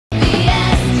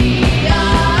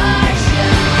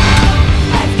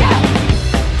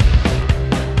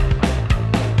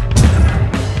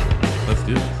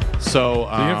So you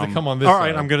have to come on this All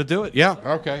right, side. I'm going to do it. Yeah.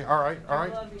 Okay. All right.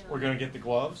 We're going to get the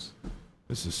gloves.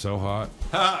 This is so hot.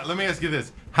 Let me ask you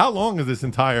this: how long is this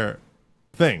entire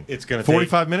thing? It's going to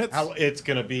 45 minutes. It's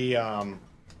going to be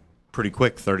pretty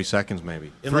quick, 30 seconds maybe.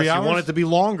 3 Unless hours? you want it to be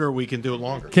longer, we can do it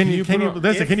longer. Can you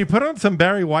put on some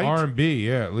Barry White? R&B,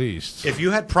 yeah, at least. If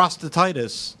you had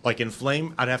prostatitis, like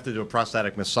inflamed, I'd have to do a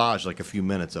prostatic massage, like a few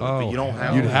minutes of it. But you don't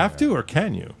have. You'd have to, or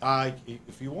can you?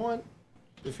 If you want.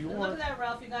 If you Look want. at that,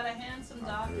 Ralph. You got a handsome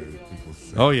doctor doing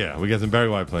this. Oh yeah, we got some Barry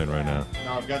White playing right now.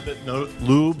 No, I've got the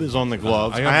lube is on the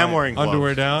gloves. I am wearing gloves.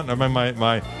 Underwear down. I mean,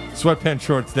 my sweatpants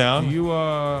shorts down. Do you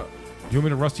want me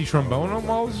to rusty trombone on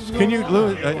while this is going Can you, on?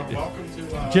 Louis,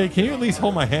 Jay? Can you at least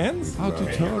hold my hands? I'll do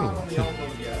totally.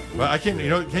 Well, I can. You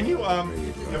know, can you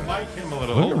mic him a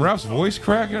little? Look at Ralph's voice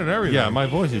cracking and everything. Yeah, my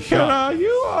voice is shot.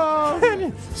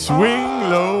 You swing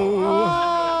low?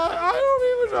 I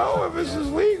don't even know if this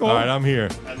is legal. All right, I'm here.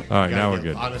 All right, now we're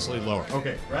good. Honestly, lower.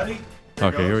 Okay, ready?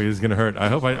 Okay, here he is. Gonna hurt.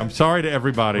 I'm sorry to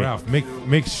everybody. Ralph, make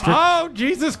strict. Oh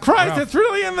Jesus Christ! Ralph. It's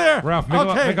really in there. Ralph, make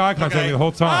eye contact with me the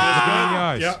whole time. Look me in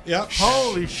the eyes. Yep.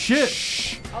 Holy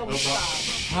shit!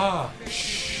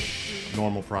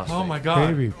 Normal prostate. Oh my God,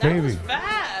 baby.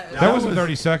 Bad. That wasn't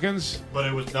 30 seconds. But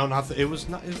it was not. It was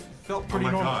not. It felt pretty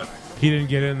normal. God. He didn't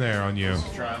get in there on you.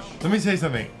 Trash. Let me say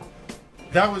something.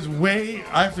 That was way.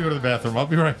 I have to go to the bathroom. I'll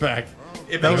be right back.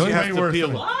 It That makes was you way have to worse peel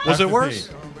than- it. I Was have it to worse?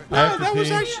 pee. I No, have to that was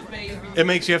pee. actually. It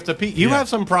makes you have to pee. You Yeah. have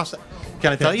some prostate.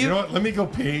 Can I tell you? You know what? Let me go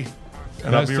pee,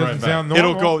 and That I'll be right doesn't back. sound normal.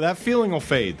 It'll go. That feeling will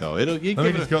fade though. You Let me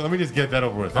give just it. go. Let me just get that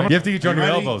over with. You have to get on your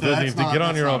elbows. Doesn't you? You have to get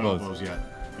on your elbows.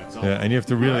 Yeah, and you have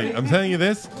to really. I'm telling you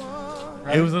this.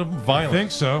 It was a little violent. I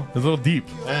think so. It's a little deep.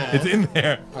 It's in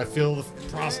there. I feel the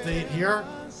prostate here.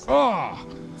 Oh,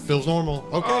 Feels normal.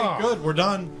 Okay, good. We're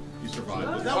done. You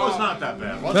survived. That was not that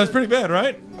bad. Was That's it? pretty bad,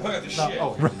 right? I got the shit.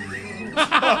 Oh.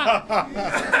 I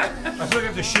feel like I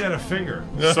have to shit out a finger.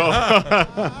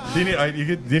 Do you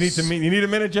need a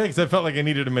minute, Jay? Because I felt like I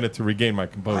needed a minute to regain my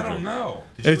composure. I don't know.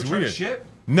 Did you It's go try to weird. shit?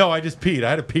 No, I just peed. I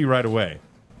had to pee right away.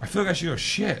 I feel like I should go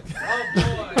shit. Oh boy.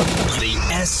 The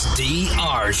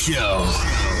SDR Show.